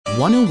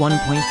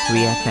101.3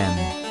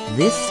 FM.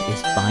 This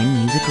is Fine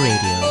Music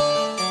Radio.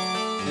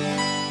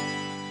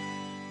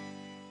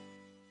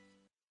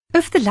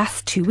 Over the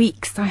last 2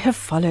 weeks, I have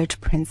followed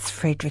Prince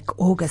Frederick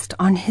August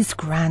on his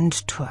grand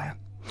tour.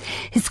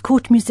 His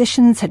court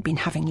musicians had been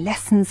having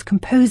lessons,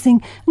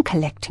 composing and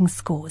collecting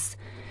scores.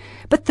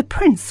 But the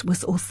prince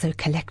was also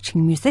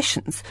collecting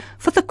musicians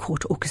for the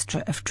court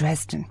orchestra of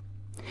Dresden.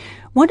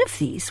 One of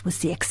these was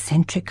the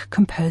eccentric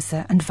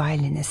composer and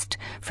violinist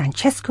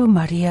Francesco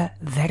Maria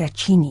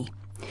Veracini,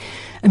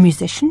 a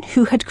musician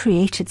who had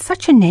created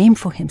such a name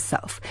for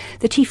himself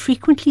that he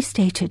frequently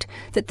stated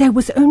that there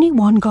was only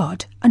one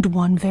God and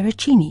one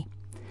Veracini.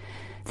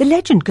 The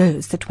legend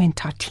goes that when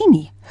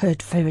Tartini heard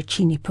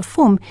Veracini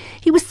perform,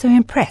 he was so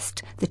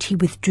impressed that he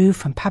withdrew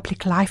from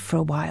public life for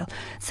a while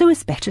so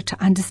as better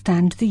to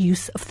understand the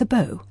use of the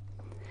bow.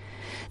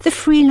 The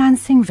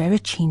freelancing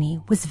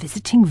Veracini was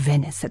visiting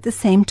Venice at the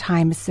same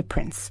time as the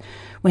prince,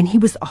 when he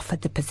was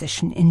offered the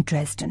position in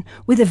Dresden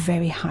with a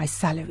very high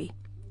salary.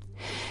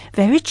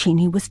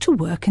 Veracini was to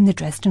work in the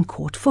Dresden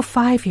court for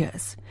 5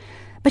 years,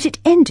 but it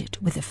ended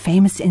with a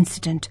famous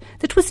incident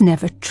that was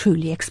never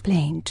truly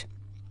explained.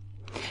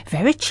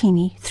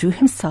 Veracini threw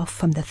himself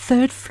from the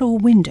 3rd-floor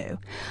window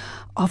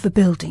of a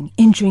building,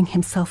 injuring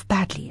himself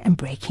badly and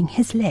breaking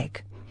his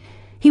leg.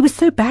 He was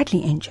so badly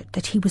injured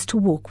that he was to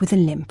walk with a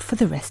limp for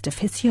the rest of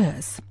his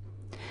years.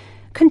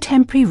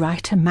 Contemporary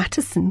writer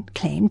Matteson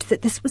claimed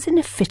that this was in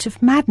a fit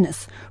of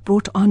madness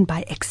brought on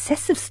by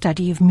excessive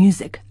study of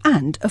music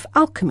and of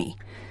alchemy.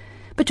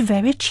 But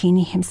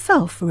Veracini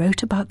himself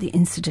wrote about the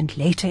incident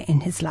later in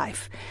his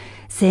life,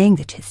 saying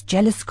that his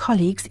jealous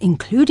colleagues,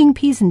 including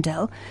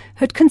Pisendel,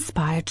 had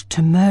conspired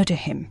to murder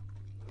him.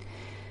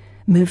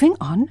 Moving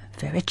on,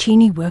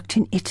 Veracini worked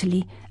in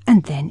Italy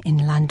and then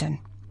in London.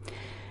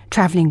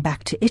 Travelling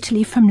back to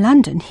Italy from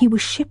London, he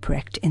was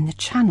shipwrecked in the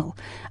Channel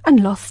and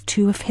lost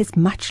 2 of his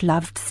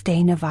much-loved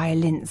Steiner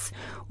violins,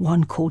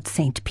 one called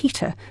St.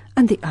 Peter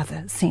and the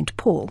other St.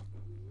 Paul.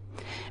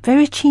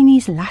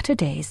 Veracini's latter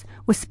days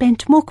were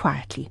spent more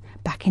quietly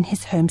back in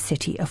his home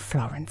city of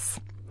Florence.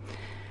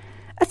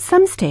 At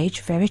some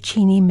stage,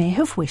 Veracini may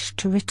have wished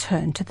to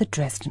return to the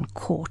Dresden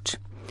court.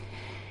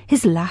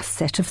 His last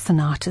set of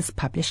sonatas,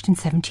 published in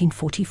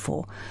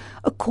 1744,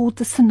 are called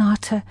the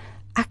Sonata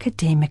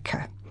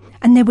Academica,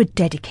 and they were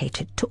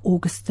dedicated to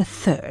August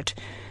III,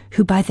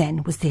 who by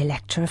then was the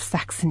Elector of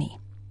Saxony.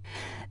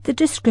 The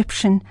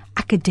description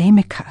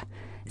Academica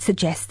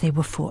suggests they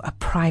were for a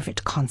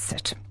private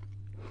concert.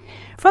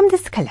 From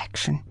this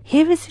collection,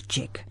 here is a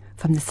jig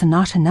from the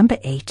Sonata No.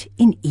 8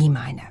 in E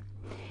minor.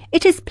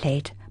 It is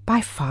played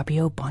by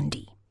Fabio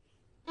Bondi.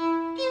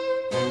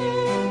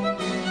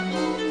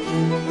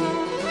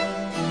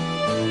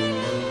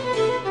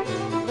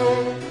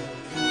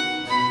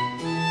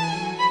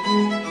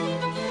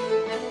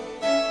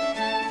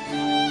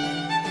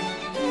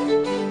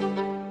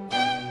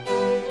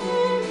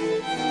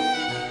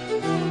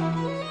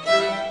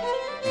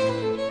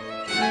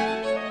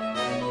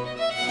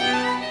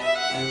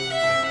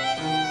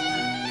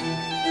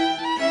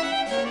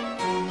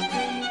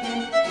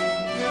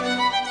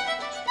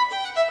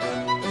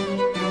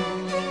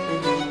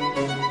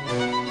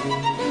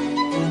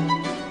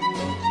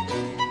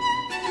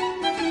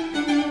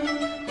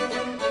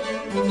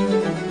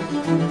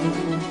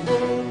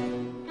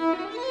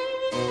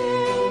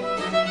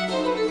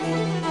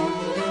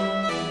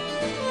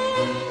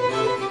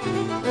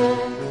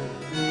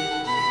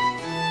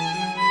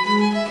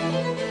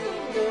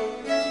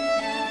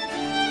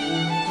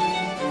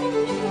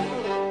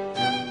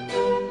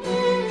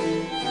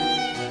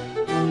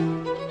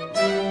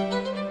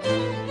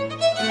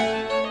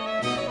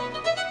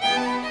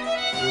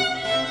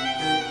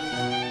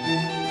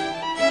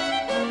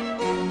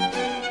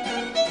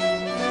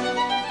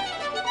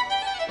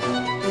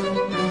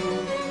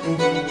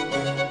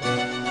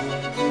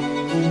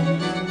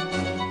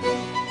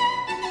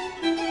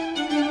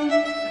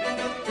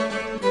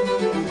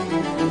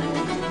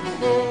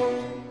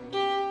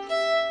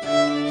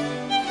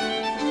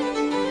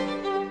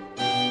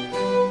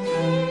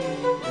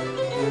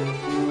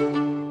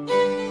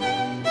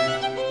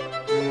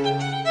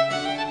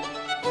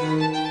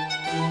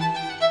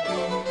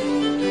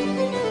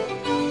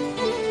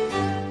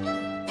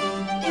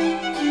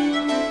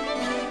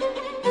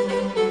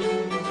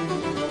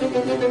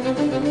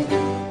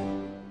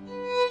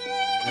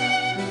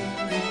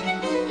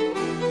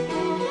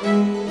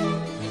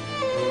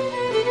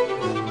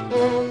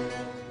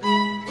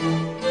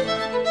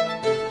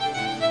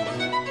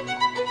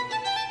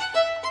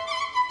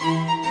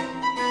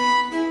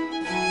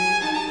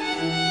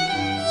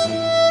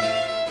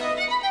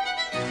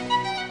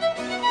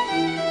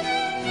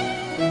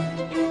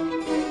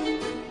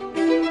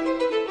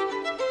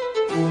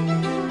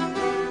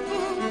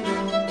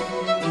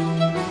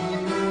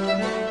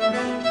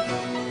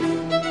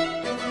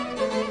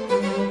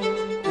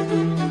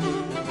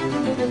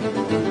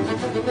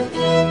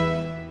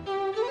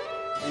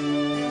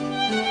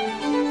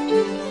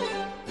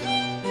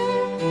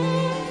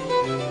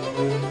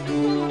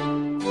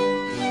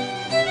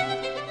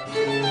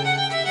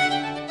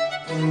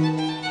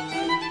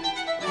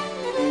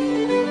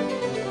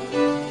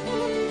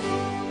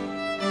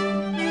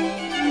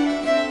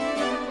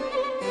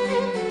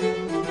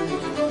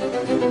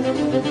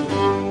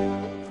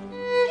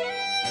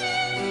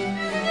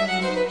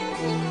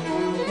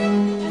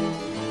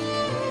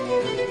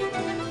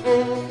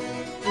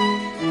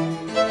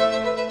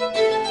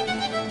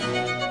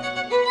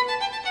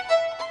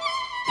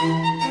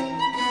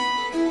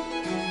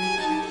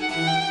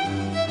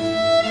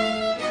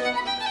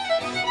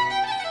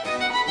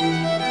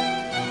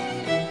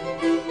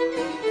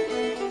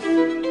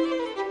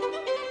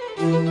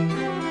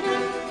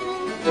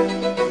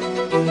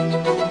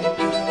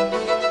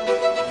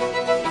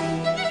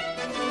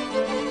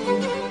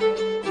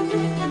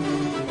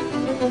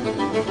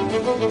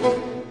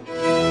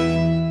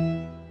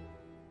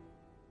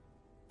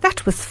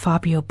 that was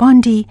Fabio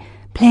Bondi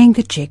playing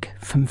the jig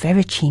from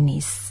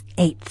Veracini's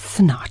 8th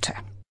Sonata.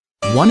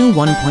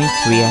 101.3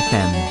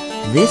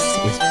 FM. This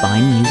is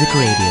Fine Music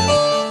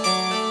Radio.